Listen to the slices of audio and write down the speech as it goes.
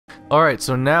Alright,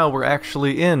 so now we're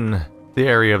actually in the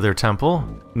area of their temple.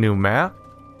 New map.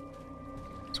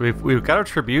 So we've got our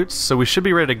tributes, so we should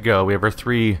be ready to go. We have our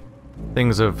 3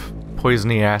 things of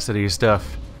poisony, acidy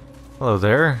stuff. Hello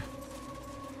there.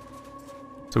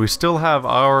 So we still have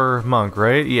our monk,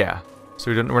 right? Yeah.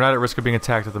 So we're not at risk of being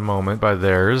attacked at the moment by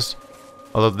theirs.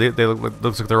 Although they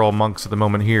looks like they're all monks at the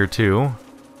moment here, too.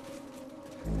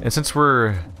 And since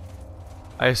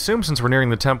I assume since we're nearing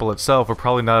the temple itself, we're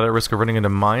probably not at risk of running into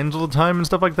mines all the time and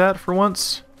stuff like that, for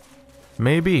once.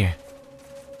 Maybe.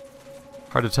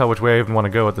 Hard to tell which way I even want to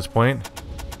go at this point.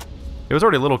 It was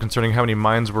already a little concerning how many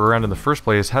mines were around in the first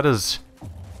place.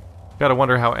 Gotta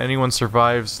wonder how anyone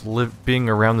survives being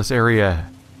around this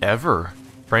area ever,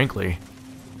 frankly.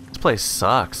 This place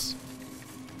sucks.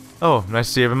 Oh, nice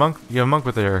to see you have a monk. You have a monk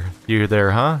with you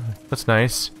there, huh? That's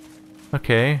nice.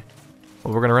 Okay.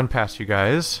 Well, we're gonna run past you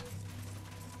guys.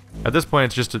 At this point,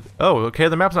 it's just oh, okay,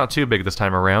 the map's not too big this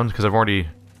time around, because I've already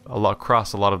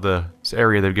crossed a lot of the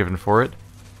area they've given for it.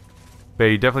 But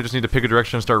you definitely just need to pick a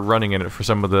direction and start running in it for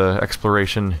some of the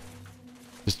exploration.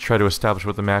 Just try to establish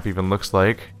what the map even looks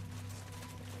like.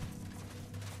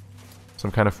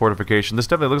 Some kind of fortification. This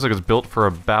definitely looks like it's built for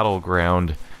a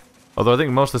battleground. Although I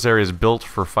think most of this area is built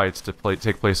for fights to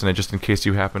take place in it, just in case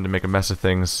you happen to make a mess of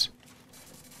things.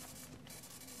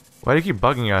 Why do you keep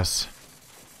bugging us?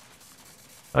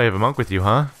 Oh, you have a monk with you,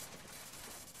 huh?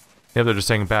 Yeah, they're just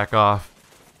saying back off.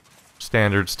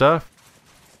 Standard stuff.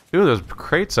 Ooh, there's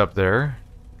crates up there.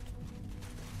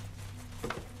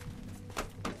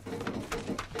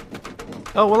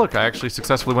 Oh, well look, I actually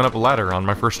successfully went up a ladder on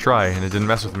my first try, and it didn't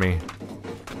mess with me.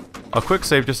 I'll quick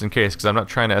save just in case, because I'm not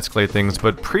trying to escalate things,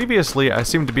 but previously I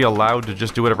seem to be allowed to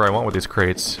just do whatever I want with these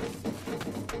crates.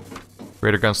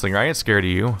 Raider Gunslinger, I ain't scared of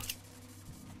you.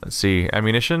 Let's see,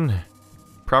 ammunition.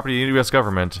 Property of the U.S.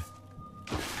 government.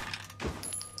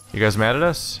 You guys mad at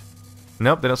us?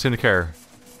 Nope, they don't seem to care.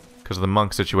 Because of the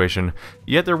monk situation.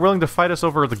 Yet they're willing to fight us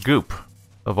over the goop,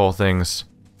 of all things.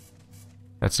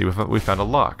 Let's see, we found a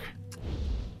lock.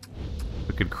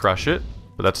 We could crush it,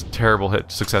 but that's a terrible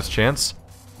hit success chance.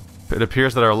 It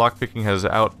appears that our lockpicking has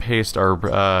outpaced our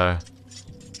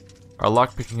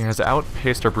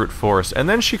brute force, and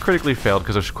then she critically failed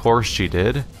because of course she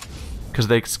did. Because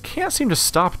they can't seem to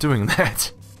stop doing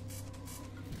that.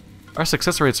 Our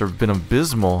success rates have been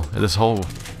abysmal in this whole...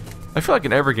 I feel like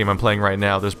in every game I'm playing right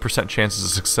now, there's % chances of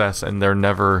success, and they're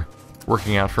never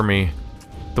working out for me.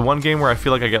 The one game where I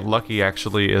feel like I get lucky,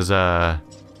 actually, is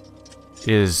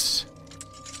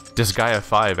Disgaea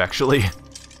 5, actually.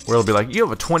 Where it'll be like, you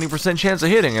have a 20% chance of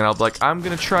hitting, and I'll be like, I'm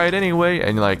gonna try it anyway,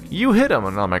 and you're like, you hit him,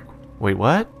 and I'm like, wait,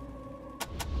 what?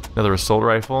 Another assault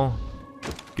rifle.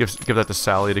 Give that to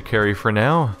Sally to carry for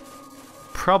now.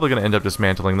 Probably gonna end up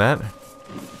dismantling that.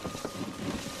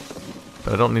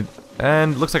 But I don't need...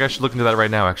 And looks like I should look into that right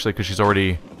now, actually, because she's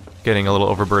already getting a little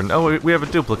overburdened. Oh, we have a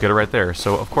duplicate right there,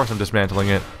 so of course I'm dismantling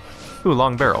it. Ooh,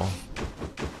 long barrel.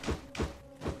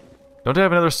 Don't I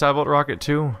have another Sabot rocket,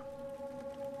 too?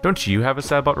 Don't you have a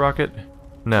Sabot rocket?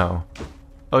 No.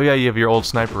 Oh yeah, you have your old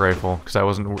sniper rifle, because I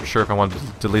wasn't sure if I wanted to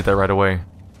delete that right away.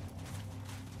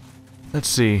 Let's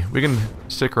see, we can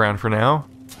stick around for now.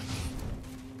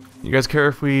 You guys care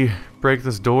if we break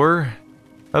this door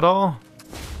at all?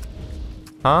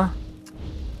 Huh?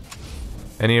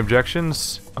 Any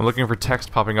objections? I'm looking for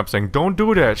text popping up saying, don't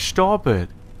do that, stop it.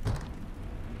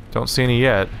 Don't see any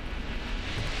yet.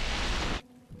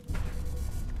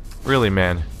 Really,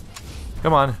 man.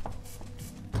 Come on.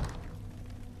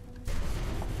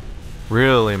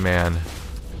 Really, man.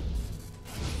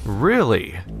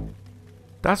 Really?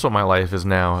 That's what my life is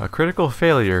now. A critical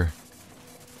failure.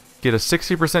 Get a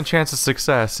 60% chance of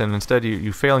success, and instead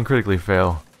you fail and critically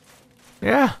fail.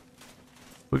 Yeah.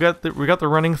 We got the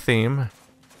running theme.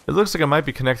 It looks like it might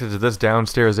be connected to this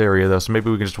downstairs area, though, so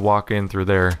maybe we can just walk in through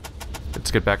there.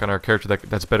 Let's get back on our character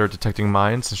that's better at detecting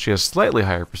mines, since she has slightly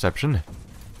higher perception.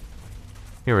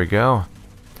 Here we go.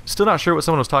 Still not sure what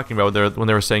someone was talking about when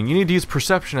they were saying, you need to use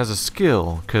perception as a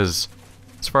skill, because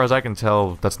as far as I can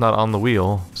tell, that's not on the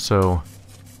wheel, so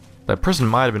that person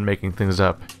might have been making things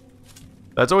up.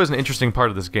 That's always an interesting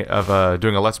part of this game, of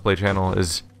doing a Let's Play channel,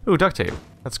 is... Ooh, duct tape.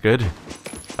 That's good.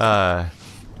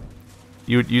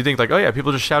 You think like, oh yeah,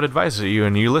 people just shout advice at you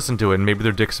and you listen to it and maybe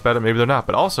they're dicks about it, maybe they're not.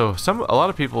 But also, a lot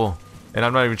of people, and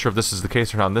I'm not even sure if this is the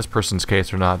case or not in this person's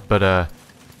case or not, but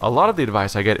a lot of the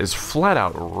advice I get is flat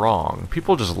out wrong.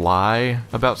 People just lie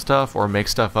about stuff or make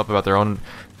stuff up about their own...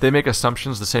 They make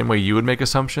assumptions the same way you would make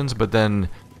assumptions, but then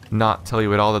not tell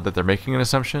you at all that they're making an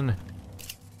assumption.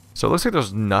 So it looks like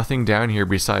there's nothing down here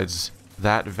besides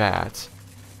that vat.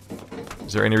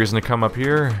 Is there any reason to come up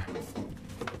here?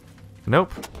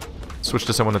 Nope. switch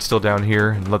to someone that's still down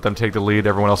here and let them take the lead.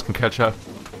 Everyone else can catch up.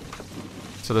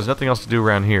 So there's nothing else to do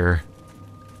around here.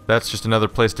 That's just another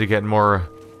place to get more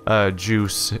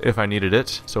juice if I needed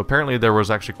it. So apparently there was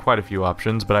actually quite a few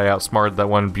options, but I outsmarted that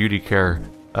one beauty care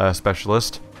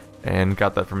specialist and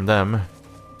got that from them.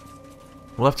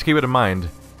 We'll have to keep it in mind.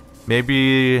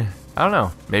 Maybe, I don't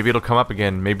know, maybe it'll come up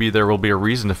again. Maybe there will be a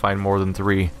reason to find more than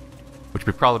 3, which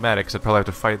would be problematic because I'd probably have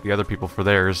to fight the other people for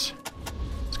theirs.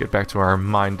 Let's get back to our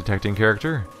mind detecting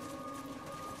character.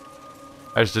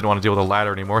 I just didn't want to deal with a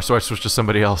ladder anymore, so I switched to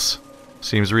somebody else.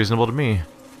 Seems reasonable to me.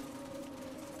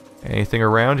 Anything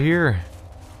around here?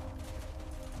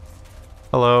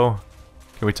 Hello?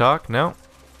 Can we talk? No?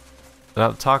 They're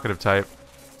not the talkative type.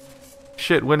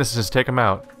 Shit, witnesses, take them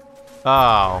out.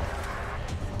 Oh.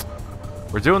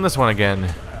 We're doing this one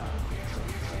again.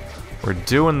 We're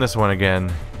doing this one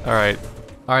again. Alright.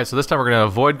 Alright, so this time we're going to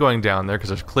avoid going down there, because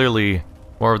there's clearly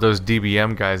more of those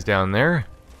DBM guys down there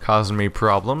causing me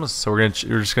problems. So we're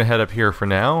just gonna head up here for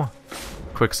now.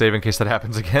 Quick save in case that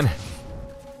happens again.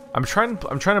 I'm trying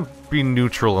to be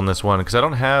neutral on this one because I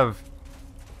don't have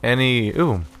any.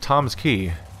 Ooh, Tom's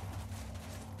key.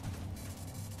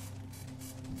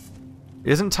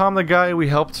 Isn't Tom the guy we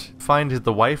helped find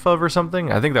the wife of or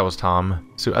something? I think that was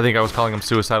Tom. So I think I was calling him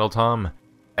Suicidal Tom.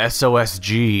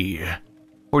 SOSG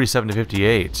 47 to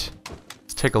 58.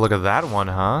 Let's take a look at that one,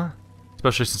 huh?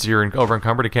 Especially since you're over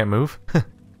encumbered, you can't move.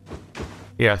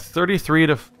 Yeah, 33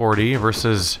 to 40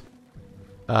 versus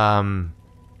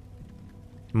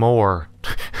more.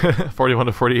 41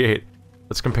 to 48.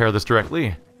 Let's compare this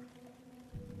directly.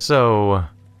 So,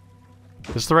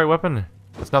 is this the right weapon?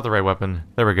 It's not the right weapon.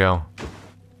 There we go.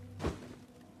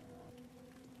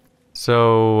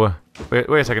 So, wait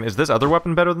a second. Is this other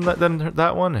weapon better than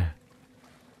that one?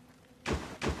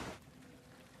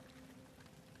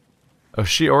 Oh,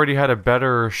 she already had a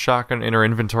better shotgun in her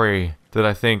inventory that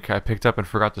I think I picked up and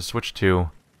forgot to switch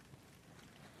to.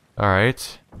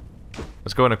 Alright.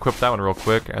 Let's go and equip that one real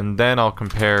quick, and then I'll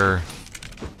compare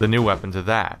the new weapon to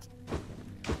that.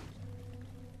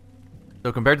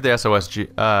 So compared to the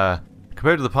SOSG,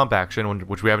 compared to the pump action,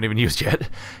 which we haven't even used yet,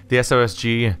 the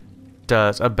SOSG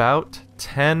does about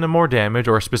 10 more damage,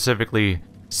 or specifically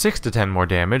 6 to 10 more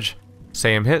damage.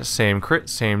 Same hit, same crit,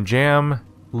 same jam.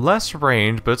 Less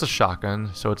range, but it's a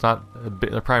shotgun, so it's not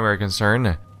a primary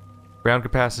concern. Round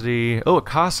capacity. Oh, it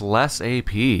costs less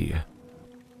AP.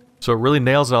 So it really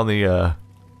nails it on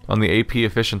the AP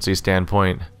efficiency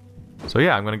standpoint. So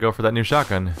yeah, I'm gonna go for that new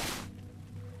shotgun.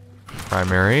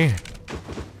 Primary.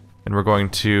 And we're going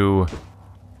to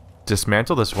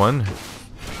dismantle this one.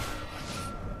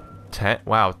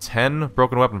 10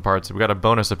 broken weapon parts. We got a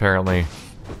bonus apparently,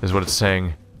 is what it's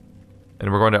saying.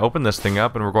 And we're going to open this thing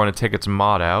up and we're going to take its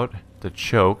mod out, the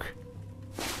choke.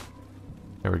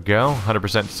 There we go,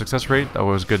 100% success rate, that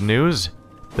was good news.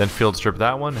 Then field strip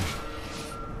that one.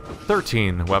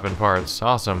 13 weapon parts,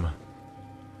 awesome.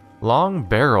 Long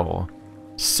barrel,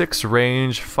 6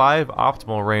 range, 5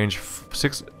 optimal range,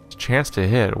 6 chance to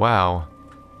hit, wow.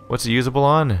 What's it usable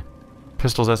on?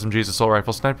 Pistols, SMGs, assault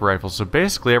rifles, sniper rifles, so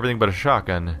basically everything but a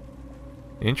shotgun.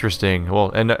 Interesting. Well,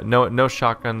 and no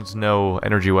shotguns, no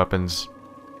energy weapons.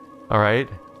 Alright.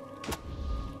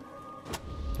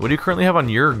 What do you currently have on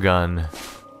your gun?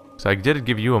 So I did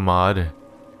give you a mod.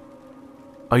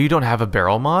 Oh, you don't have a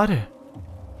barrel mod?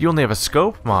 You only have a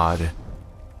scope mod.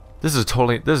 This is a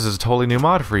totally new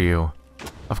mod for you.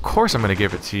 Of course I'm gonna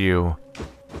give it to you.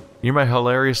 You're my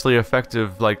hilariously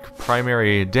effective, like,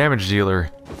 primary damage dealer.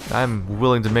 I'm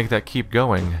willing to make that keep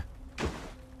going.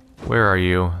 Where are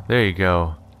you? There you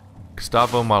go.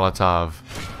 Gustavo Molotov.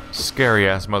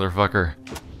 Scary-ass motherfucker.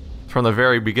 From the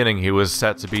very beginning, he was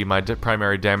set to be my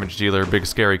primary damage dealer, big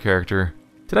scary character.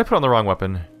 Did I put on the wrong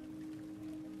weapon?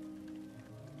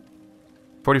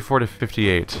 44 to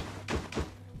 58.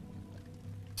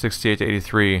 68 to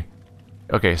 83.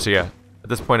 Okay, so yeah. At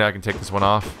this point, I can take this one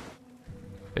off.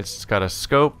 It's got a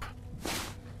scope.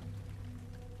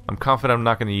 I'm confident I'm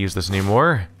not going to use this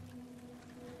anymore.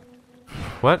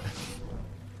 What?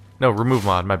 No, remove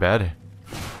mod, my bad.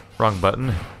 Wrong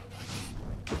button.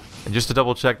 And just to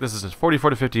double check, this is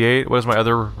 44 to 58. What is my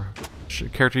other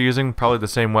character using? Probably the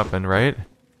same weapon, right?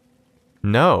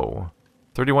 No.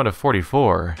 31 to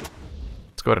 44.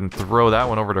 Let's go ahead and throw that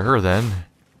one over to her then.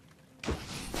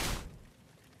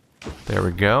 There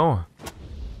we go.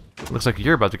 Looks like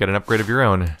you're about to get an upgrade of your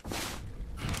own.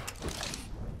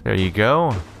 There you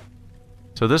go.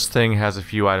 So this thing has a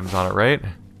few items on it, right?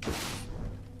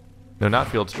 No, not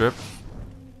field strip.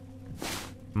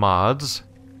 Mods.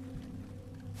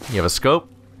 You have a scope,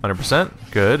 100%,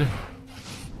 good.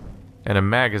 And a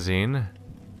magazine.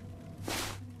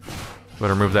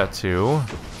 Better remove that too.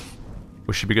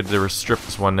 We should be good to strip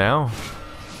this one now.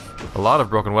 A lot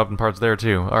of broken weapon parts there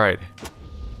too. Alright.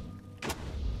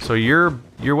 So your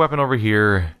weapon over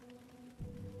here.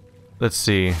 Let's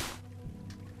see.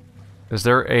 Is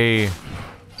there a...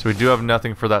 So we do have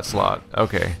nothing for that slot.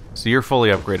 Okay. So you're fully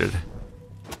upgraded.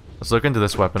 Let's look into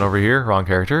this weapon over here. Wrong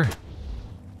character.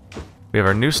 We have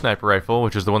our new sniper rifle,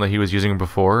 which is the one that he was using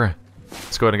before.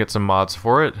 Let's go ahead and get some mods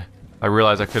for it. I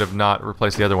realized I could have not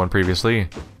replaced the other one previously.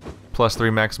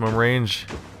 +3 maximum range.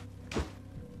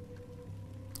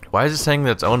 Why is it saying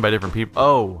that it's owned by different people?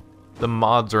 Oh, the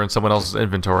mods are in someone else's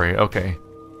inventory. Okay.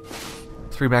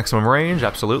 3 maximum range,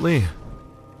 absolutely.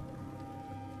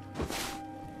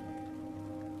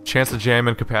 Chance to jam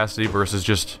and capacity versus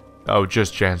just... Oh,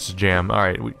 just chance to jam.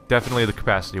 Alright, definitely the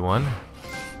capacity one.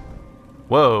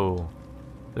 Whoa.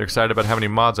 They're excited about how many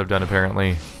mods I've done,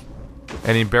 apparently.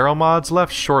 Any barrel mods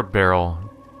left? Short barrel.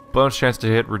 Bonus chance to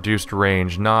hit, reduced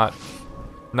range. Not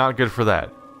good for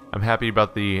that. I'm happy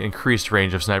about the increased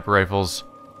range of sniper rifles.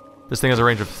 This thing has a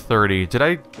range of 30. Did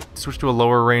I switch to a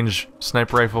lower range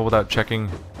sniper rifle without checking?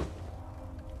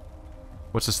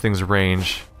 What's this thing's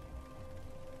range?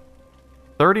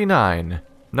 39.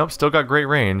 Nope, still got great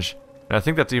range. And I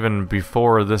think that's even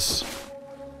before this...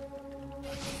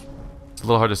 It's a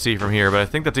little hard to see from here, but I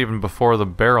think that's even before the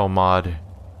barrel mod.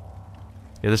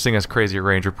 Yeah, this thing has crazy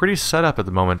range. We're pretty set up at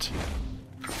the moment.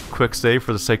 Quick save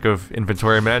for the sake of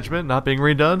inventory management not being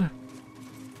redone.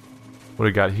 What do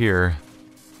we got here?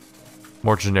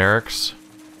 More generics.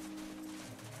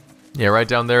 Yeah, right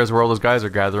down there is where all those guys are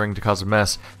gathering to cause a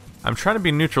mess. I'm trying to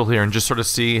be neutral here and just sort of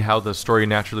see how the story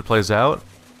naturally plays out.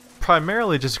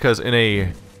 Primarily just because in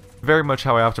a... Very much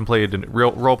how I often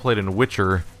role-played in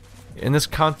Witcher. In this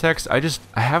context, I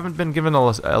haven't been given a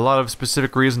lot of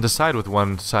specific reason to side with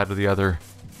one side or the other.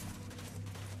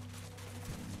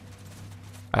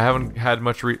 I haven't had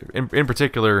much in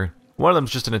particular, one of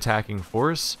them's just an attacking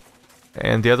force,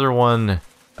 and the other one,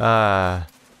 we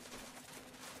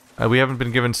haven't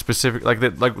been given specific, like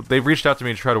they've reached out to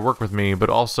me to try to work with me, but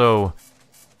also,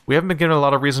 we haven't been given a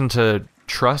lot of reason to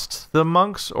trust the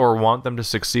monks or want them to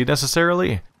succeed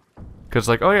necessarily. Because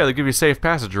like, oh yeah, they give you safe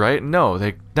passage, right? No,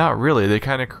 not really. They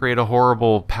kind of create a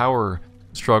horrible power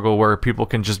struggle where people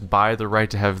can just buy the right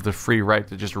to have the free right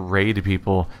to just raid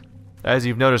people. As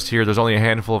you've noticed here, there's only a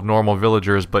handful of normal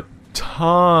villagers, but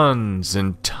tons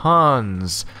and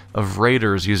tons of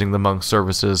raiders using the monk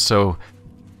services, so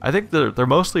I think they're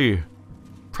mostly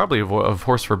probably a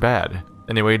force for bad.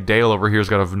 Anyway, Dale over here's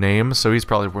got a name, so he's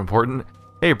probably important.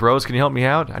 Hey bros, can you help me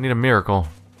out? I need a miracle.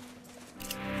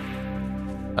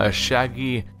 A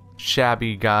shaggy,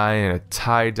 shabby guy in a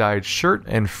tie-dyed shirt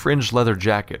and fringed leather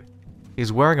jacket.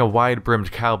 He's wearing a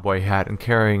wide-brimmed cowboy hat and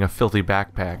carrying a filthy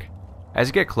backpack. As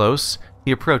you get close,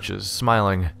 he approaches,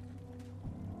 smiling.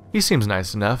 He seems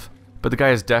nice enough, but the guy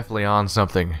is definitely on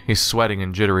something. He's sweating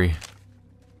and jittery.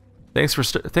 Thanks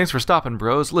for stopping,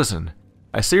 bros. Listen,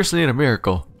 I seriously need a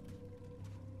miracle.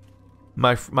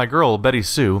 My girl, Betty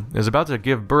Sue, is about to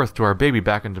give birth to our baby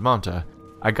back in Demonta.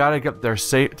 I gotta get to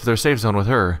their safe zone with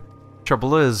her.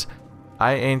 Trouble is,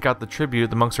 I ain't got the tribute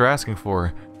the monks are asking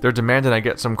for. They're demanding I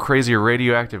get some crazy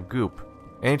radioactive goop.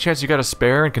 Any chance you got a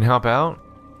spare and can help out?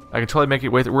 I can totally make it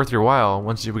worth your while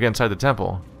once we get inside the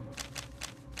temple.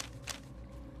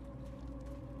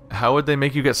 How would they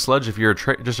make you get sludge if you're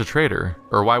just a trader?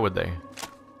 Or why would they?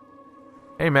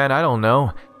 Hey man, I don't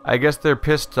know. I guess they're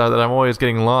pissed that I'm always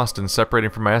getting lost and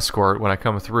separating from my escort when I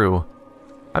come through.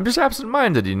 I'm just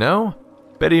absent-minded, you know?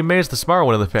 Betty May's the smart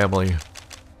one in the family.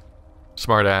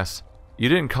 Smartass. You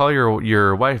didn't call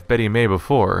your wife Betty May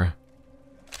before.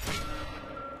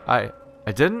 I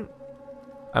didn't?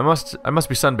 I must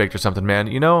be sunbaked or something, man.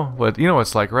 You know what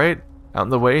it's like, right? Out in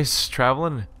the wastes,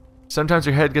 traveling. Sometimes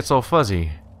your head gets all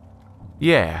fuzzy.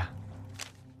 Yeah.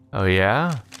 Oh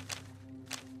yeah?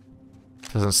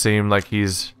 Doesn't seem like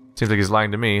seems like he's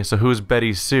lying to me. So who's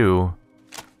Betty Sue?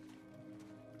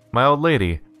 My old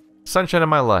lady. Sunshine of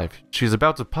my life. She's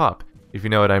about to pop, if you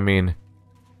know what I mean.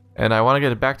 And I want to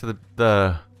get it back to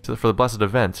for the blessed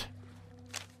event.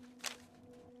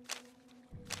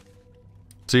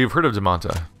 So you've heard of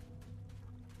Demonta?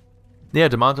 Yeah,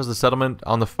 Demonta's the settlement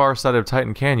on the far side of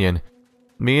Titan Canyon.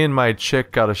 Me and my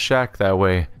chick got a shack that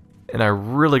way, and I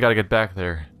really gotta get back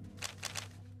there.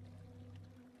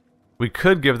 We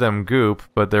could give them goop,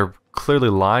 but they're clearly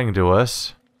lying to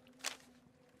us.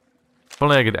 If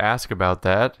only I could ask about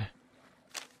that.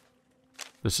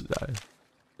 Is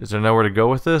there nowhere to go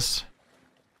with this?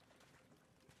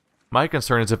 My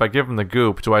concern is if I give them the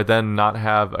goop, do I then not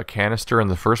have a canister in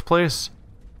the first place?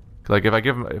 Like if I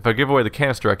give away the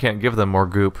canister, I can't give them more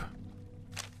goop.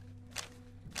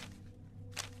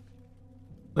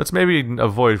 Let's maybe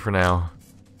avoid for now.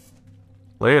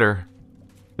 Later.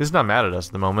 He's not mad at us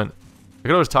at the moment. I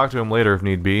could always talk to him later if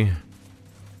need be.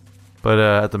 But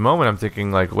at the moment I'm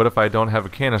thinking, like, what if I don't have a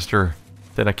canister?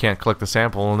 Then I can't collect the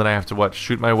sample, and then I have to, what,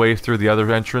 shoot my way through the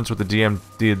other entrance with the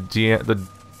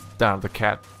the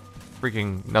cat,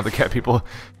 freaking, not the cat people,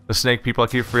 the snake people, I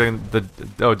keep forgetting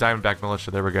oh, Diamondback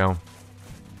Militia, there we go.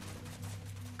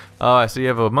 Oh, I see you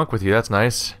have a monk with you, that's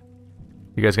nice.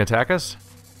 You guys gonna attack us?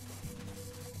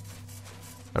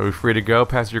 Are we free to go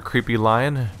past your creepy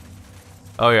lion?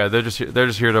 Oh yeah, they're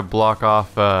just here to block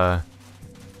off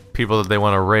people that they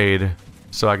want to raid,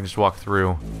 so I can just walk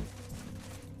through.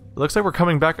 It looks like we're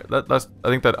coming back. I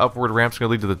think that upward ramp's gonna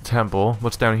lead to the temple.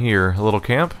 What's down here? A little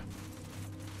camp?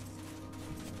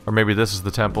 Or maybe this is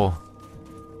the temple.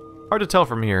 Hard to tell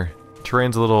from here.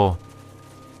 Terrain's a little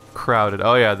crowded.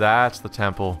 Oh yeah, that's the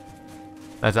temple.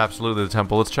 That's absolutely the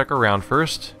temple. Let's check around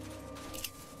first.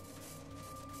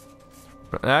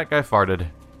 That guy farted.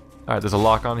 Alright, there's a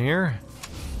lock on here.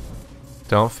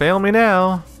 Don't fail me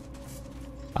now.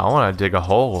 I want to dig a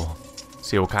hole.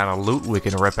 See what kind of loot we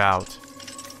can rip out.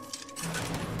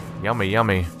 Yummy,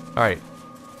 yummy. Alright.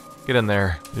 Get in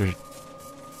there.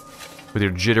 With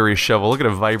your jittery shovel. Look at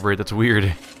it vibrate. That's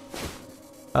weird.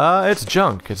 It's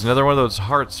junk. It's another one of those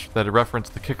hearts that reference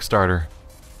the Kickstarter.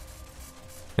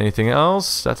 Anything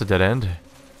else? That's a dead end.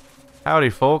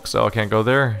 Howdy, folks. Oh, I can't go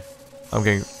there. I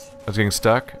was getting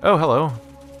stuck. Oh, hello.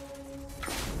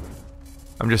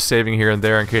 I'm just saving here and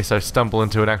there in case I stumble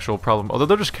into an actual problem. Although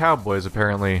they're just cowboys,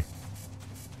 apparently.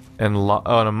 And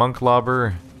and a monk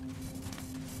lobber.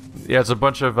 Yeah, it's a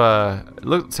bunch of,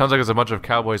 sounds like it's a bunch of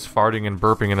cowboys farting and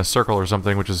burping in a circle or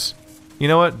something, which is... You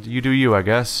know what? You do you, I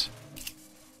guess.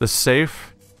 The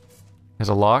safe has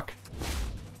a lock.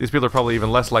 These people are probably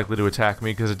even less likely to attack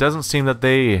me, because it doesn't seem that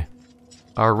they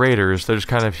are raiders. They're just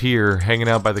kind of here, hanging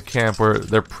out by the camp, where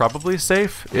they're probably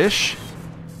safe-ish?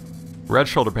 Red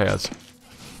shoulder pads.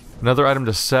 Another item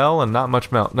to sell, and not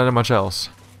much else.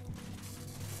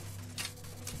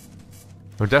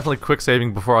 I'm definitely quick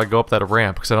saving before I go up that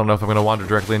ramp, because I don't know if I'm going to wander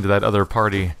directly into that other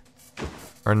party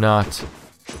or not.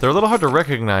 They're a little hard to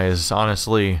recognize,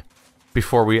 honestly,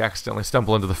 before we accidentally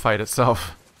stumble into the fight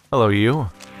itself. Hello,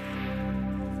 you.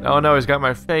 Oh no, he's got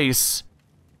my face.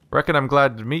 Reckon I'm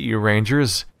glad to meet you,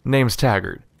 Rangers. Name's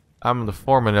Taggart. I'm the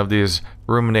foreman of these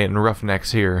ruminating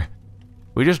roughnecks here.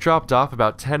 We just dropped off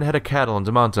about 10 head of cattle in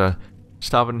Damonta,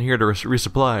 stopping here to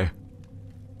resupply.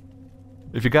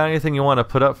 If you got anything you want to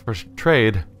put up for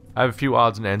trade, I have a few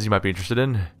odds and ends you might be interested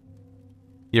in.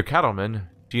 You're cattlemen.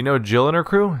 Do you know Jill and her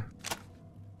crew?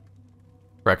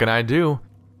 Reckon I do.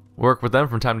 Work with them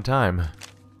from time to time.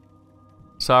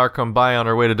 Saw her come by on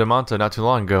her way to Damonta not too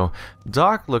long ago.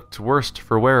 Doc looked worse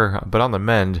for wear, but on the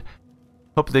mend.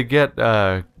 Hope they get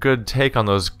a good take on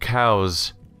those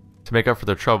cows to make up for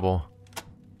their trouble.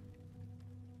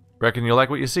 Reckon you'll like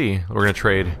what you see. We're gonna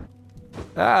trade.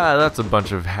 Ah, that's a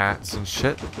bunch of hats and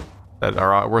shit that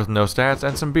are worth no stats,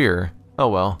 and some beer. Oh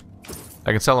well.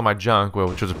 I can sell them my junk,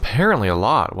 which was apparently a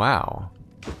lot. Wow.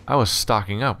 I was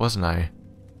stocking up, wasn't I?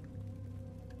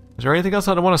 Is there anything else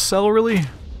I want to sell, really?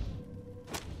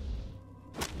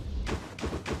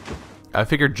 I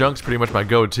figured junk's pretty much my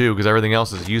go-to, because everything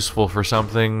else is useful for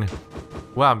something.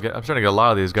 Wow, I'm starting to get a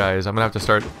lot of these guys. I'm gonna have to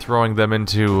start throwing them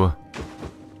into...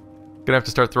 Gonna have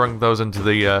to start throwing those into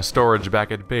the storage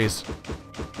back at base.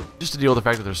 Just to deal with the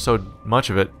fact that there's so much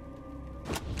of it.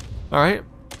 Alright.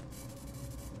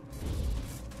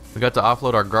 We got to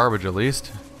offload our garbage at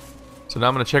least. So now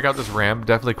I'm gonna check out this ramp,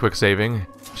 definitely quick saving.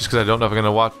 Just because I don't know if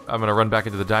I'm gonna run back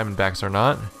into the Diamondbacks or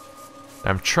not.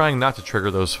 I'm trying not to trigger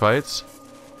those fights.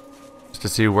 Just to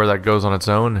see where that goes on its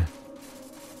own.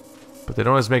 But they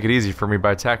don't always make it easy for me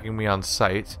by attacking me on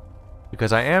sight.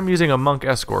 Because I am using a monk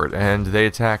escort, and they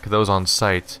attack those on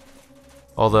sight.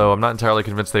 Although, I'm not entirely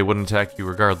convinced they wouldn't attack you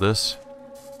regardless.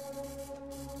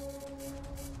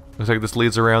 Looks like this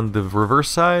leads around the reverse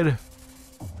side.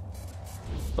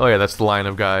 Oh yeah, that's the line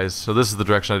of guys. So this is the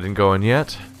direction I didn't go in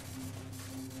yet.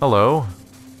 Hello.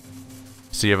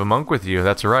 So you have a monk with you,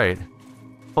 that's right.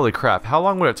 Holy crap, how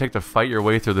long would it take to fight your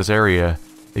way through this area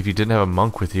if you didn't have a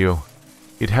monk with you?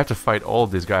 You'd have to fight all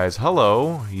of these guys.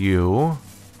 Hello, you.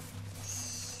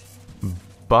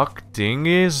 Buck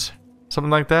dinghies? Something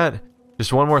like that?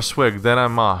 Just one more swig, then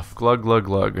I'm off. Glug, glug,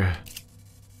 glug.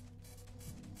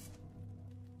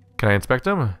 Can I inspect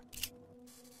them?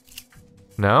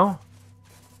 No?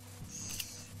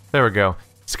 There we go.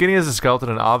 Skinny as a skeleton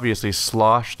and obviously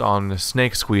sloshed on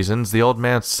snake squeezins, the old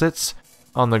man sits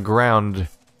on the ground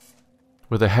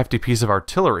with a hefty piece of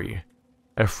artillery.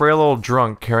 A frail old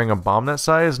drunk carrying a bomb that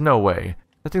size? No way.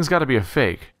 That thing's gotta be a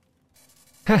fake.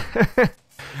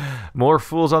 More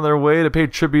fools on their way to pay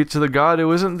tribute to the god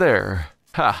who isn't there.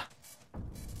 Ha!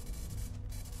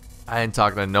 I ain't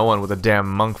talking to no one with a damn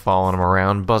monk following him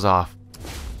around. Buzz off.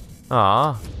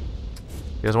 Aw.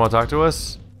 You guys want to talk to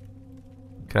us?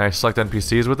 Can I select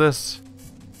NPCs with this?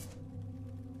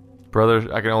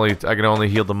 Brother, I can only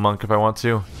heal the monk if I want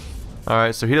to.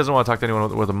 Alright, so he doesn't want to talk to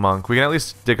anyone with a monk. We can at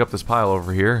least dig up this pile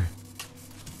over here.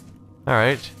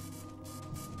 Alright.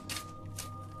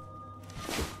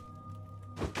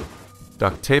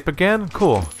 Duct tape again?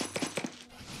 Cool.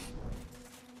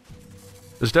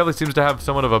 This definitely seems to have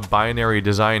somewhat of a binary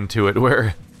design to it,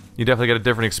 where you definitely get a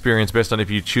different experience based on if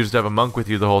you choose to have a monk with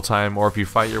you the whole time, or if you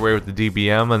fight your way with the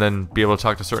DBM and then be able to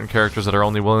talk to certain characters that are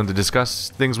only willing to discuss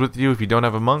things with you if you don't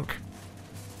have a monk.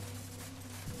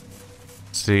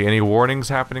 Let's see, any warnings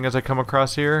happening as I come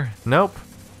across here? Nope.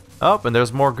 Oh, and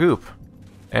there's more goop.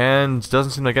 And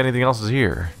doesn't seem like anything else is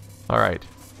here. Alright.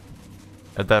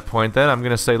 At that point then, I'm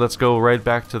gonna say let's go right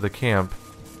back to the camp.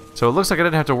 So it looks like I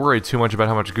didn't have to worry too much about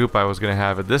how much goop I was going to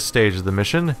have at this stage of the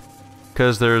mission,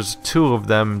 because there's 2 of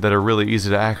them that are really easy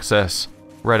to access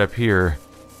right up here.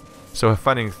 So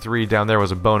finding 3 down there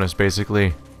was a bonus,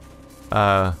 basically.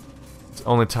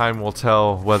 Only time will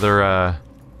tell whether, I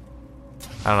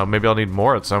don't know, maybe I'll need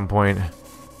more at some point.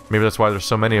 Maybe that's why there's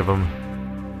so many of them.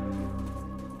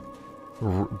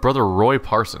 Brother Roy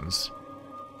Parsons.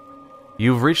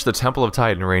 You've reached the Temple of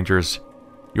Titan, Rangers.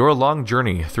 Your long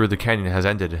journey through the canyon has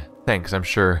ended. Thanks, I'm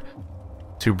sure,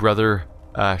 to Brother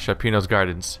Shapino's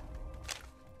guidance.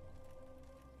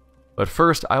 But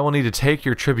first, I will need to take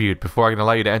your tribute before I can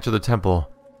allow you to enter the temple.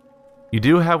 You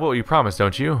do have what you promised,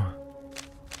 don't you?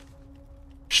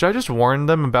 Should I just warn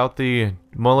them about the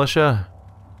militia?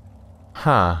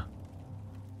 Huh.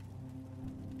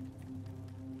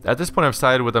 At this point, I've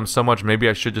sided with them so much, maybe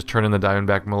I should just turn in the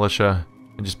Diamondback militia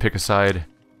and just pick a side.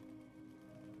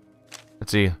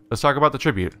 Let's see. Let's talk about the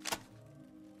tribute.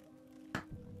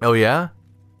 Oh yeah?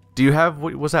 Do you have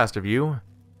what was asked of you?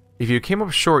 If you came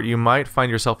up short, you might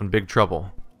find yourself in big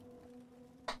trouble.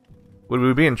 Would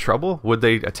we be in trouble? Would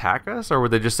they attack us? Or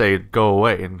would they just say, go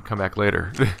away and come back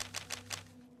later?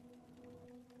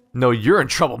 No, you're in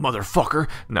trouble, motherfucker!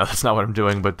 No, that's not what I'm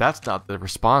doing, but that's not the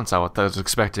response I was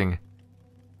expecting.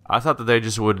 I thought that they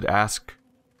just would ask...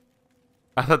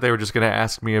 I thought they were just gonna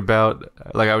ask me about...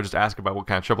 Like, I would just ask about what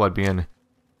kind of trouble I'd be in.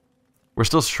 We're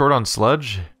still short on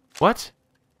sludge? What?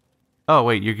 Oh,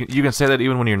 wait, you can say that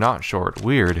even when you're not short.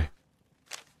 Weird.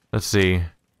 Let's see.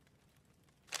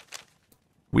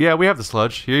 Yeah, we have the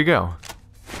sludge. Here you go.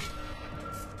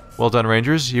 Well done,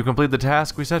 Rangers. You completed the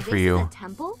task we set for you. This is a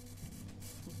temple?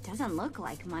 It doesn't look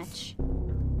like much.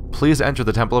 Please enter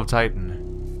the Temple of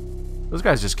Titan. Those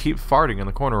guys just keep farting in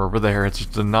the corner over there. It's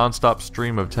just a non-stop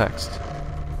stream of text.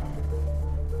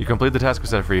 You complete the task we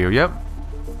set for you. Yep.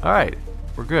 Alright.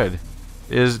 We're good.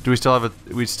 Do we still have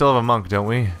a monk, don't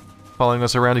we? Following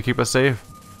us around to keep us safe?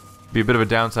 Be a bit of a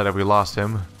downside if we lost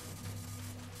him.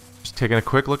 Just taking a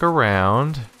quick look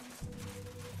around.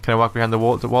 Can I walk behind the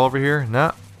wall over here?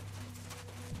 Nah.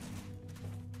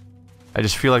 I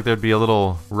just feel like there'd be a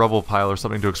little rubble pile or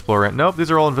something to explore. Nope, these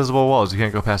are all invisible walls. You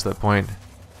can't go past that point.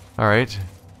 Alright.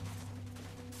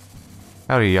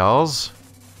 Howdy, y'alls.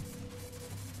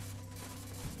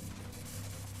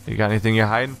 You got anything you're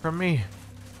hiding from me?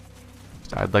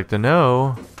 I'd like to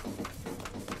know.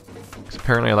 'Cause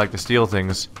apparently I like to steal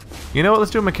things. You know what?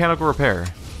 Let's do a mechanical repair.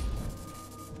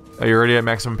 Oh, you're already at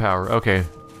maximum power. Okay,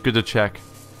 good to check.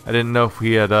 I didn't know if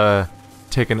we had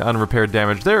taken unrepaired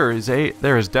damage. There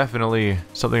is definitely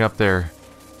something up there.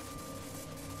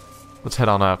 Let's head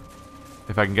on up.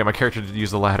 If I can get my character to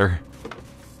use the ladder.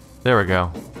 There we go.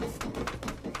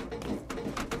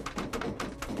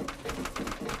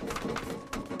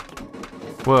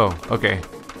 Whoa, okay.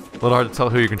 A little hard to tell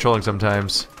who you're controlling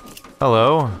sometimes.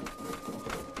 Hello.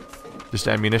 Just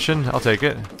ammunition, I'll take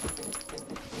it.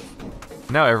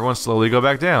 Now everyone slowly go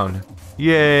back down.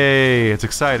 Yay, it's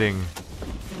exciting.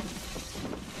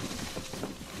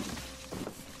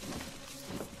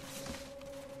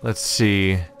 Let's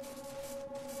see.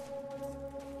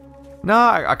 No,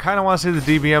 I kind of want to see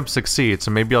the DBM succeed,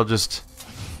 so maybe I'll just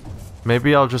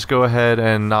go ahead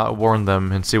and not warn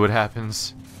them and see what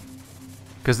happens.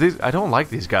 Because I don't like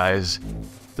these guys.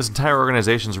 This entire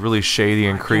organization's really shady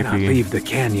and creepy. I cannot leave the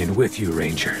canyon with you,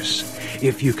 Rangers.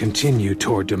 If you continue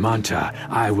toward Demanta,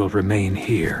 I will remain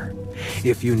here.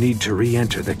 If you need to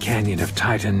re-enter the Canyon of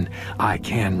Titan, I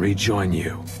can rejoin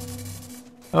you.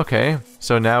 Okay,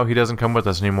 so now he doesn't come with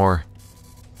us anymore.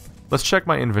 Let's check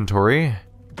my inventory.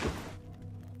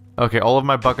 Okay, all of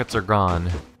my buckets are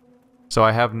gone. So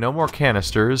I have no more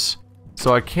canisters,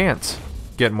 so I can't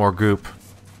get more goop.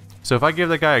 So if I gave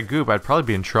that guy a goop, I'd probably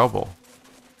be in trouble.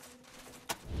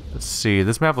 Let's see,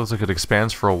 this map looks like it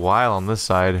expands for a while on this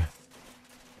side.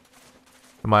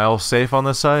 Am I all safe on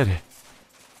this side?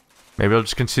 Maybe I'll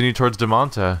just continue towards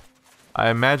Damonta. I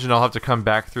imagine I'll have to come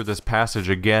back through this passage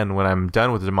again when I'm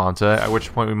done with Damonta, at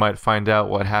which point we might find out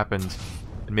what happened.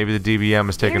 And maybe the DBM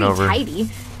is taken over. Very tidy.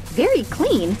 Very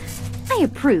clean. I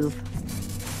approve.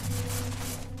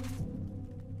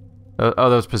 Oh,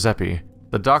 that was Pizzepi.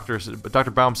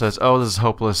 Dr. Baum says, "Oh, this is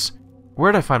hopeless.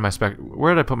 Where did I find my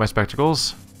Where did I put my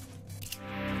spectacles?"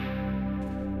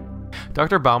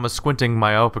 Dr. Baum is squinting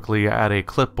myopically at a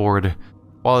clipboard,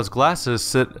 while his glasses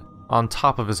sit on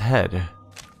top of his head.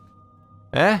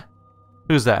 Eh?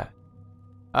 Who's that?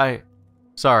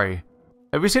 Sorry.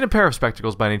 Have you seen a pair of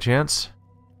spectacles by any chance?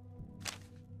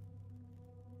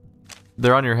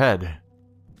 They're on your head.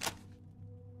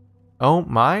 Oh,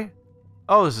 my?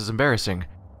 Oh, this is embarrassing.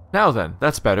 Now then,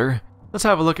 that's better. Let's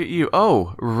have a look at you.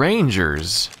 Oh,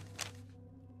 Rangers.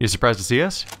 You surprised to see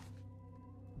us?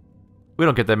 We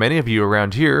don't get that many of you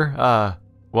around here.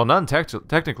 Well, none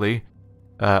technically.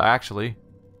 Actually.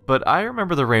 But I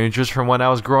remember the Rangers from when I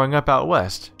was growing up out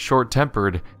west.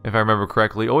 Short-tempered, if I remember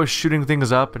correctly. Always shooting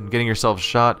things up and getting yourself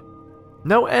shot.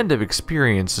 No end of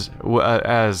experience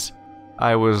as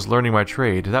I was learning my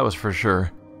trade, that was for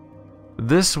sure.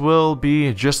 This will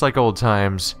be just like old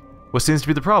times. What seems to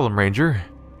be the problem, Ranger?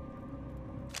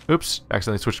 Oops,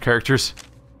 accidentally switched characters.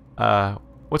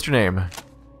 What's your name?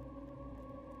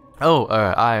 Oh,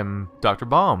 I'm Dr.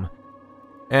 Baum.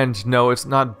 And no, it's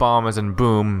not Baum as in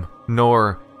boom,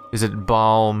 nor is it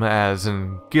Baum as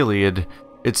in Gilead.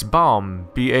 It's Baum,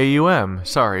 B-A-U-M,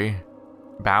 sorry.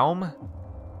 Baum?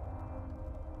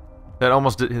 He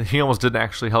almost didn't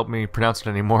actually help me pronounce it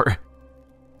anymore.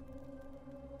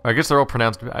 I guess they're all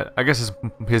pronounced. I guess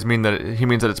he means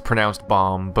that it's pronounced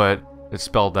bomb, but it's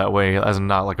spelled that way, as in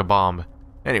not like a bomb.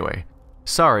 Anyway,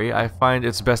 sorry. I find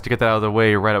it's best to get that out of the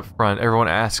way right up front. Everyone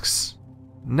asks.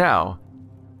 Now,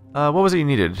 what was it you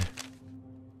needed?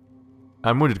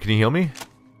 I'm wounded. Can you heal me?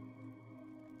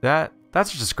 That's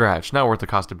just a scratch. Not worth the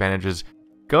cost of bandages.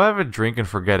 Go have a drink and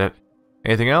forget it.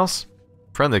 Anything else?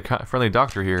 Friendly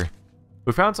doctor here.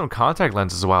 We found some contact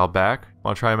lenses a while back.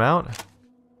 Want to try them out?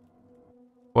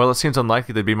 Well, it seems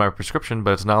unlikely they'd be my prescription,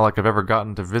 but it's not like I've ever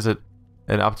gotten to visit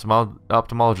an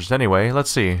ophthalmologist anyway. Let's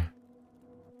see.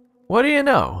 What do you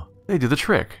know? They do the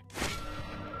trick.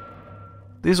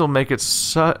 These will make it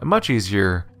much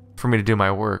easier for me to do my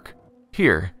work.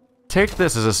 Here, take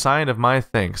this as a sign of my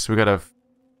thanks. We got a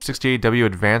 68W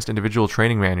Advanced Individual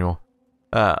Training Manual.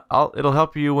 It'll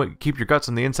help you keep your guts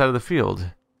on the inside of the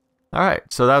field. Alright,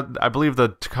 so I believe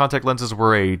the contact lenses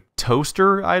were a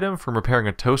toaster item from repairing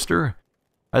a toaster.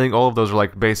 I think all of those are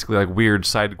like basically like weird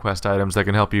side quest items that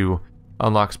can help you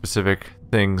unlock specific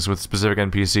things with specific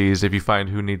NPCs if you find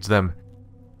who needs them.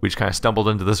 We just kind of stumbled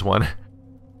into this one.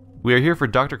 We are here for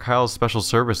Dr. Kyle's special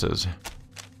services.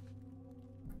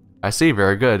 I see,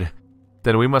 very good.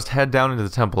 Then we must head down into the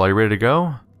temple. Are you ready to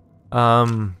go?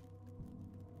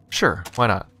 Sure, why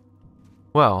not?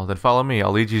 Well, then follow me.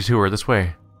 I'll lead you to her this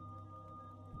way.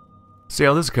 See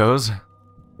how this goes.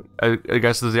 I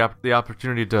guess there's the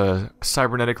opportunity to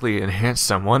cybernetically enhance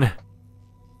someone.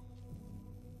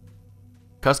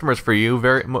 Customers for you,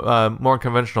 very more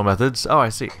conventional methods. Oh, I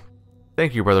see.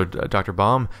 Thank you, brother Dr.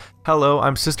 Baum. Hello,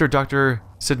 I'm Sister Dr.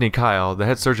 Sidney Kyle, the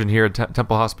head surgeon here at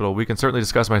Temple Hospital. We can certainly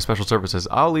discuss my special services.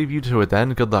 I'll leave you to it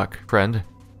then. Good luck, friend.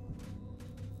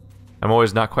 I'm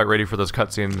always not quite ready for those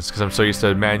cutscenes because I'm so used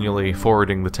to manually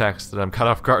forwarding the text that I'm caught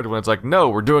off guard when it's like, no,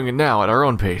 we're doing it now at our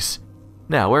own pace.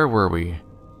 Now, where were we?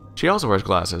 She also wears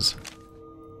glasses.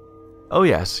 Oh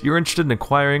yes, you're interested in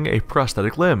acquiring a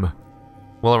prosthetic limb.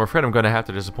 Well, I'm afraid I'm going to have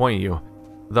to disappoint you.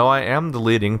 Though I am the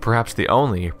leading, perhaps the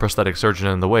only, prosthetic surgeon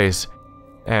in the Waste,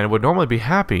 and would normally be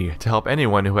happy to help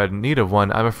anyone who had need of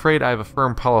one, I'm afraid I have a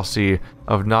firm policy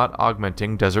of not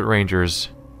augmenting Desert Rangers.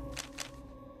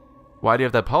 Why do you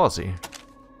have that policy?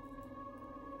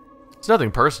 It's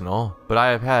nothing personal, but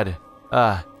I have had,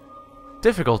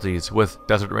 difficulties with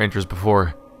Desert Rangers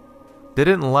before. They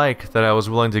didn't like that I was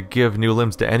willing to give new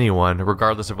limbs to anyone,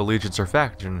 regardless of allegiance or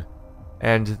faction,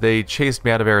 and they chased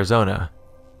me out of Arizona.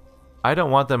 I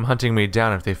don't want them hunting me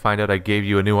down if they find out I gave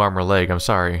you a new arm or leg, I'm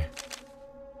sorry.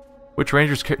 Which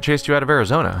Rangers chased you out of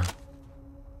Arizona?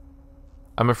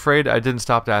 I'm afraid I didn't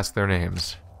stop to ask their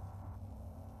names.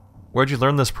 Where'd you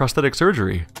learn this prosthetic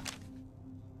surgery?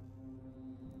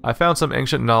 I found some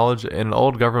ancient knowledge in an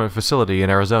old government facility in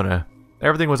Arizona.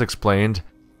 Everything was explained.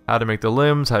 How to make the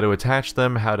limbs, how to attach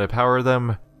them, how to power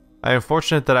them. I am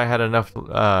fortunate that I had enough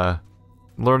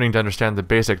learning to understand the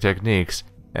basic techniques.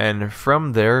 And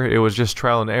from there, it was just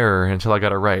trial and error until I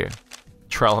got it right.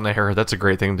 Trial and error, that's a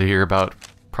great thing to hear about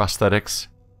prosthetics.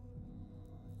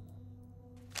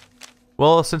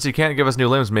 Well, since you can't give us new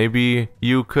limbs, maybe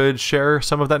you could share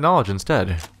some of that knowledge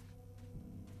instead.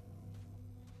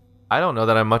 I don't know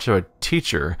that I'm much of a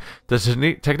teacher. The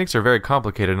techniques are very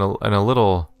complicated and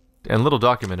little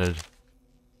documented.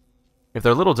 If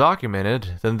they're little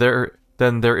documented, then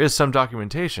there is some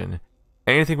documentation.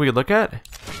 Anything we could look at?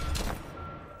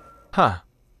 Huh.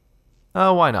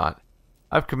 Why not?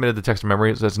 I've committed the text to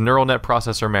memory. It says neural net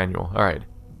processor manual. Alright.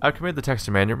 I've committed the text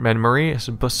to memory,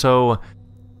 so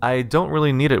I don't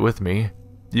really need it with me.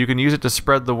 You can use it to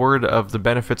spread the word of the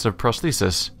benefits of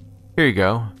prosthesis. Here you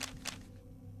go.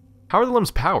 How are the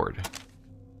limbs powered?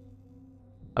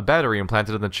 A battery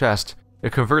implanted in the chest.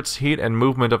 It converts heat and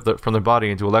movement from the body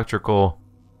into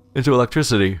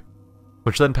electricity,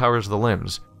 which then powers the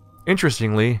limbs.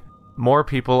 Interestingly, more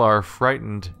people are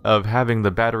frightened of having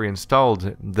the battery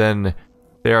installed than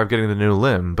they are of getting the new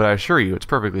limb, but I assure you it's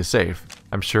perfectly safe.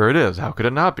 I'm sure it is. How could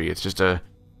it not be? It's just a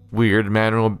weird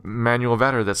manual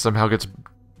battery that somehow gets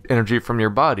energy from your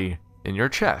body in your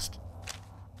chest.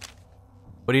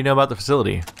 What do you know about the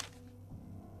facility?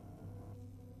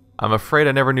 I'm afraid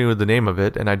I never knew the name of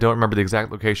it, and I don't remember the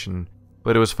exact location,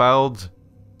 but it was filled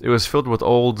with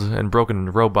old and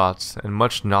broken robots and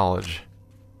much knowledge.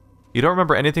 You don't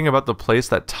remember anything about the place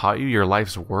that taught you your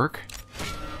life's work?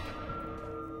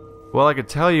 Well, I could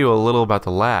tell you a little about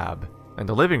the lab and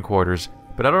the living quarters,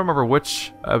 but I don't remember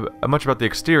much about the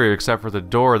exterior except for the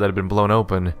door that had been blown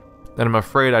open, and I'm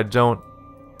afraid I don't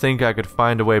think I could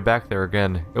find a way back there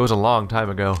again. It was a long time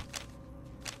ago.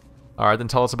 Alright, then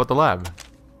tell us about the lab.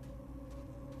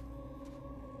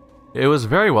 It was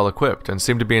very well equipped and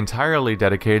seemed to be entirely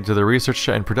dedicated to the research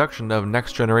and production of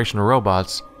next-generation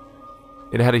robots.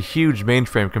 It had a huge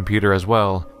mainframe computer as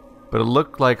well, but it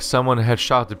looked like someone had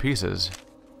shot to pieces.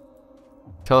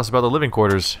 Tell us about the living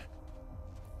quarters.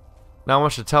 Not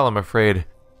much to tell, I'm afraid.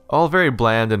 All very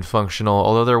bland and functional,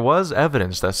 although there was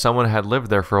evidence that someone had lived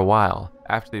there for a while,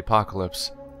 after the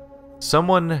apocalypse.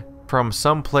 Someone from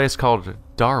some place called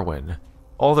Darwin.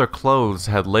 All their clothes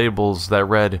had labels that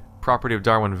read, "Property of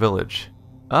Darwin Village."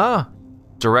 Ah!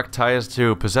 Direct ties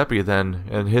to Giuseppe then,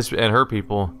 and her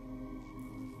people.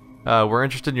 We're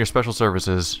interested in your special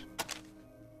services.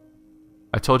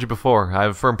 I told you before, I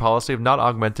have a firm policy of not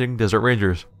augmenting desert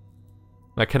rangers.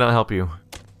 I cannot help you.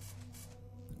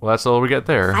 Well, that's all we get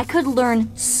there. I could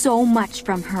learn so much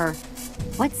from her.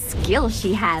 What skill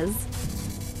she has.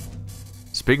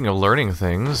 Speaking of learning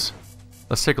things,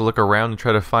 let's take a look around and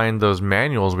try to find those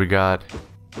manuals we got,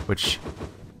 which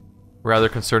rather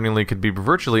concerningly could be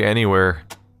virtually anywhere,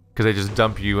 because they just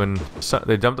dump you and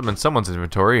they dump them in someone's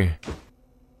inventory.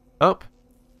 Oh,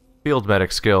 field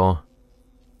medic skill.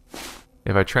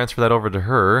 If I transfer that over to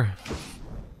her,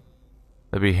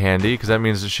 that'd be handy, because that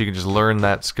means that she can just learn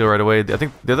that skill right away. I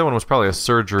think the other one was probably a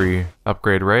surgery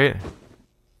upgrade, right?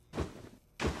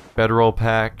 Bedroll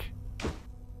pack.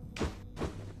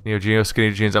 Neo Geo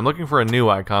skinny jeans. I'm looking for a new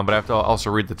icon, but I have to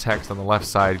also read the text on the left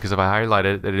side, because if I highlight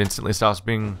it, it instantly stops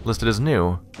being listed as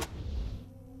new.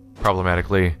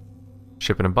 Problematically.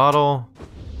 Ship in a bottle.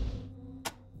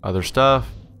 Other stuff.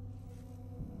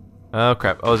 Oh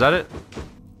crap. Oh, is that it?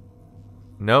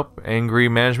 Nope. Angry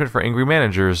management for angry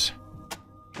managers.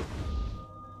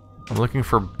 I'm looking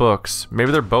for books.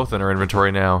 Maybe they're both in our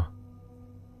inventory now.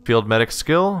 Field medic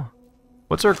skill?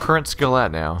 What's our current skill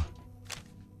at now?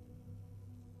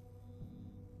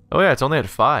 Oh yeah, it's only at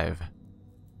 5.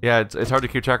 Yeah, it's hard to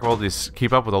keep track of all these,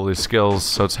 keep up with all these skills,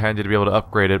 so it's handy to be able to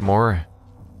upgrade it more.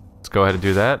 Let's go ahead and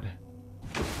do that.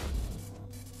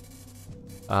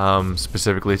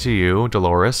 Specifically to you,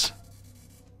 Dolores.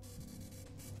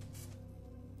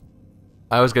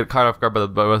 I always get caught off guard by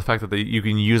the fact that you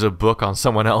can use a book on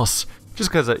someone else. Just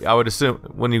because I would assume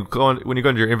when you go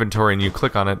into your inventory and you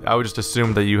click on it, I would just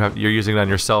assume that you're using it on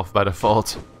yourself by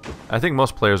default. I think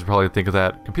most players would probably think of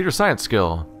that. Computer science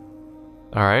skill.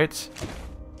 All right.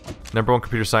 #1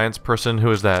 computer science person.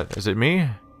 Who is that? Is it me?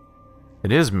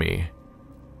 It is me.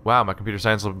 Wow, my computer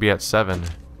science will be at 7.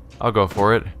 I'll go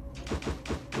for it.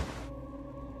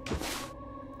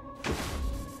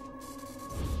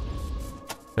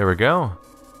 There we go.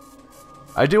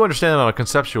 I do understand on a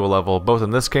conceptual level, both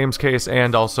in this game's case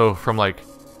and also from like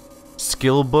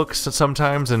skill books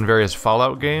sometimes in various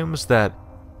Fallout games, that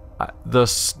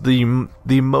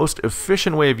the most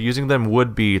efficient way of using them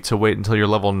would be to wait until you're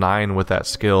level 9 with that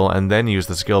skill and then use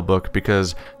the skill book,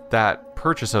 because that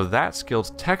purchase of that skill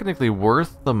is technically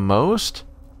worth the most,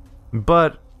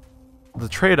 but the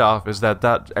trade-off is that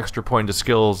that extra point of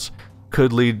skills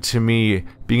could lead to me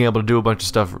being able to do a bunch of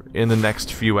stuff in the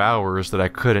next few hours that I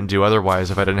couldn't do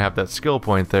otherwise if I didn't have that skill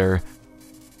point there.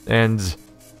 And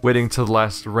waiting till the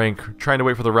last rank, trying to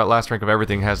wait for the last rank of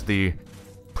everything has the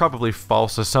probably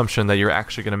false assumption that you're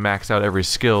actually going to max out every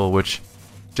skill, which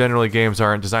generally games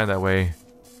aren't designed that way.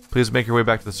 Please make your way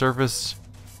back to the surface.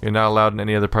 You're not allowed in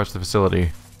any other parts of the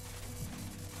facility.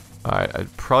 Alright, I'm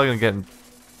probably gonna get...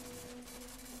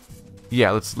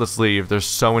 Yeah, let's leave. There's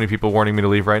so many people warning me to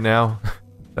leave right now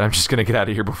that I'm just gonna get out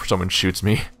of here before someone shoots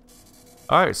me.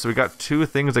 Alright, so we got 2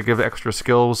 things that give extra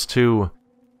skills to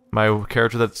my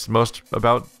character that's most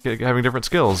about having different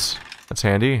skills. That's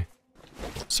handy.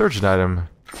 Surgeon item.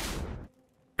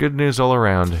 Good news all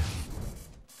around.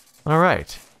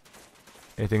 Alright.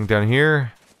 Anything down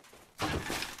here?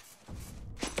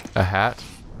 A hat.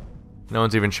 No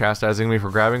one's even chastising me for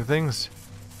grabbing things.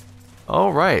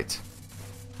 Alright.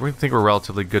 We think we're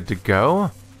relatively good to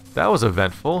go. That was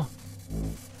eventful.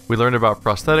 We learned about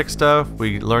prosthetic stuff.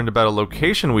 We learned about a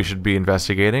location we should be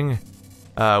investigating.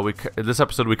 This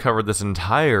episode we covered this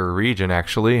entire region,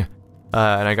 actually.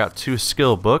 And I got 2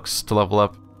 skill books to level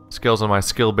up skills on my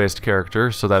skill-based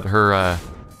character so that her,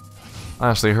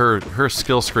 honestly, her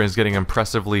skill screen is getting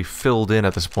impressively filled in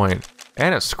at this point.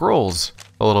 And it scrolls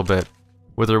a little bit,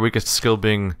 with her weakest skill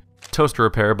being toaster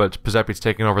repair, but Giuseppe's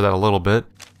taking over that a little bit,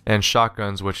 and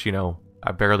shotguns, which, you know,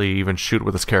 I barely even shoot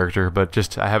with this character, but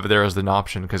just I have it there as an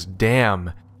option, because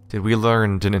damn, did we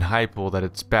learn in Hypool that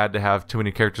it's bad to have too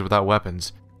many characters without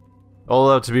weapons.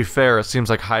 Although, to be fair, it seems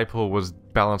like Hypool was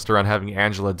balanced around having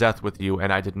Angela Death with you,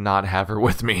 and I did not have her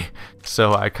with me,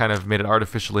 so I kind of made it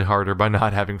artificially harder by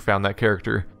not having found that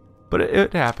character. But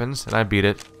it happens, and I beat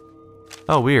it.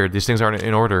 Oh, weird, these things aren't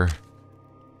in order.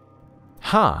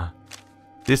 Huh.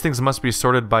 These things must be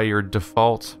sorted by your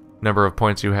default number of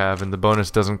points you have, and the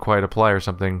bonus doesn't quite apply or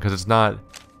something, because it's not...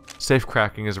 Safe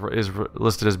cracking is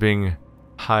listed as being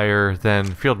higher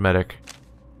than field medic.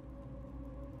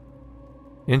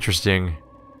 Interesting.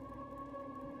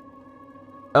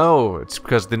 Oh, it's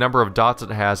because the number of dots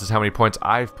it has is how many points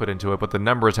I've put into it, but the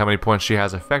number is how many points she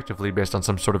has effectively based on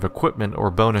some sort of equipment or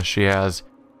bonus she has.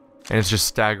 And it's just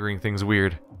staggering things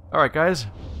weird. Alright guys,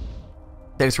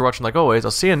 thanks for watching like always.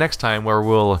 I'll see you next time where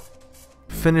we'll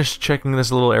finish checking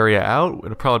this little area out.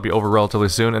 It'll probably be over relatively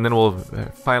soon, and then we'll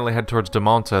finally head towards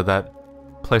Damonta, that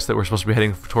place that we're supposed to be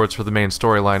heading towards for the main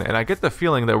storyline. And I get the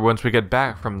feeling that once we get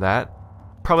back from that,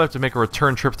 probably have to make a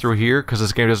return trip through here, because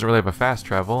this game doesn't really have a fast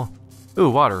travel. Ooh,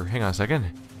 water. Hang on a second.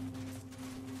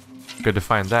 Good to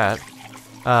find that.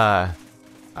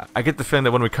 I get the feeling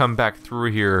that when we come back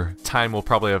through here, time will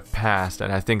probably have passed,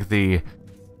 and I think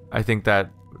that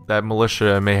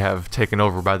militia may have taken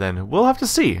over by then. We'll have to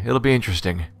see. It'll be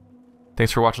interesting.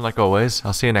 Thanks for watching like always.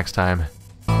 I'll see you next time.